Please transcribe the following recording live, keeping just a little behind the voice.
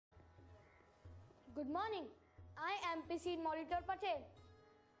Good morning. I am PC Monitor Patel,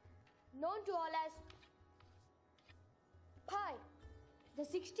 known to all as pi, the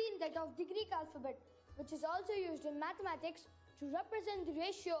 16th letter of the Greek alphabet, which is also used in mathematics to represent the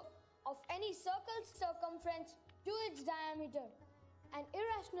ratio of any circle's circumference to its diameter. An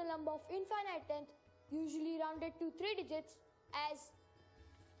irrational number of infinite tenth, usually rounded to 3 digits, as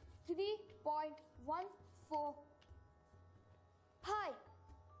 3.14 pi.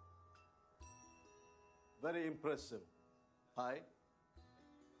 Very impressive. Hi.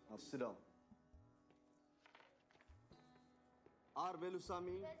 Now sit down. R.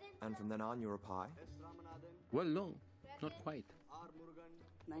 Velusamy. And from then on, you're a pi? S. Ramanathan. Well, no, not quite. R. Murugan.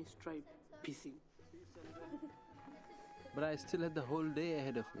 Nice try, PC. But I still had the whole day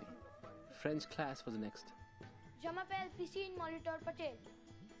ahead of me. French class was next. Je m'appelle PC Monitor Patel.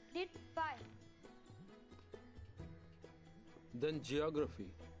 Did pi. Then geography.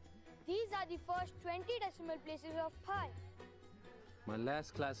 These are the first 20 decimal places of pi. My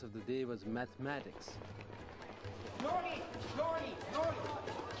last class of the day was mathematics. Snorty! Snorty! Snorty!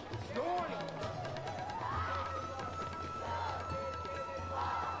 Snorty!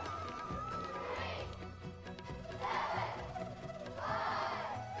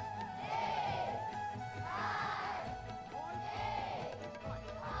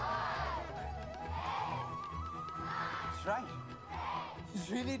 That's right. He's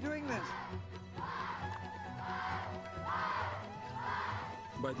really doing this.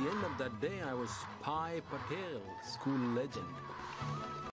 By the end of that day, I was Pi Patel, school legend.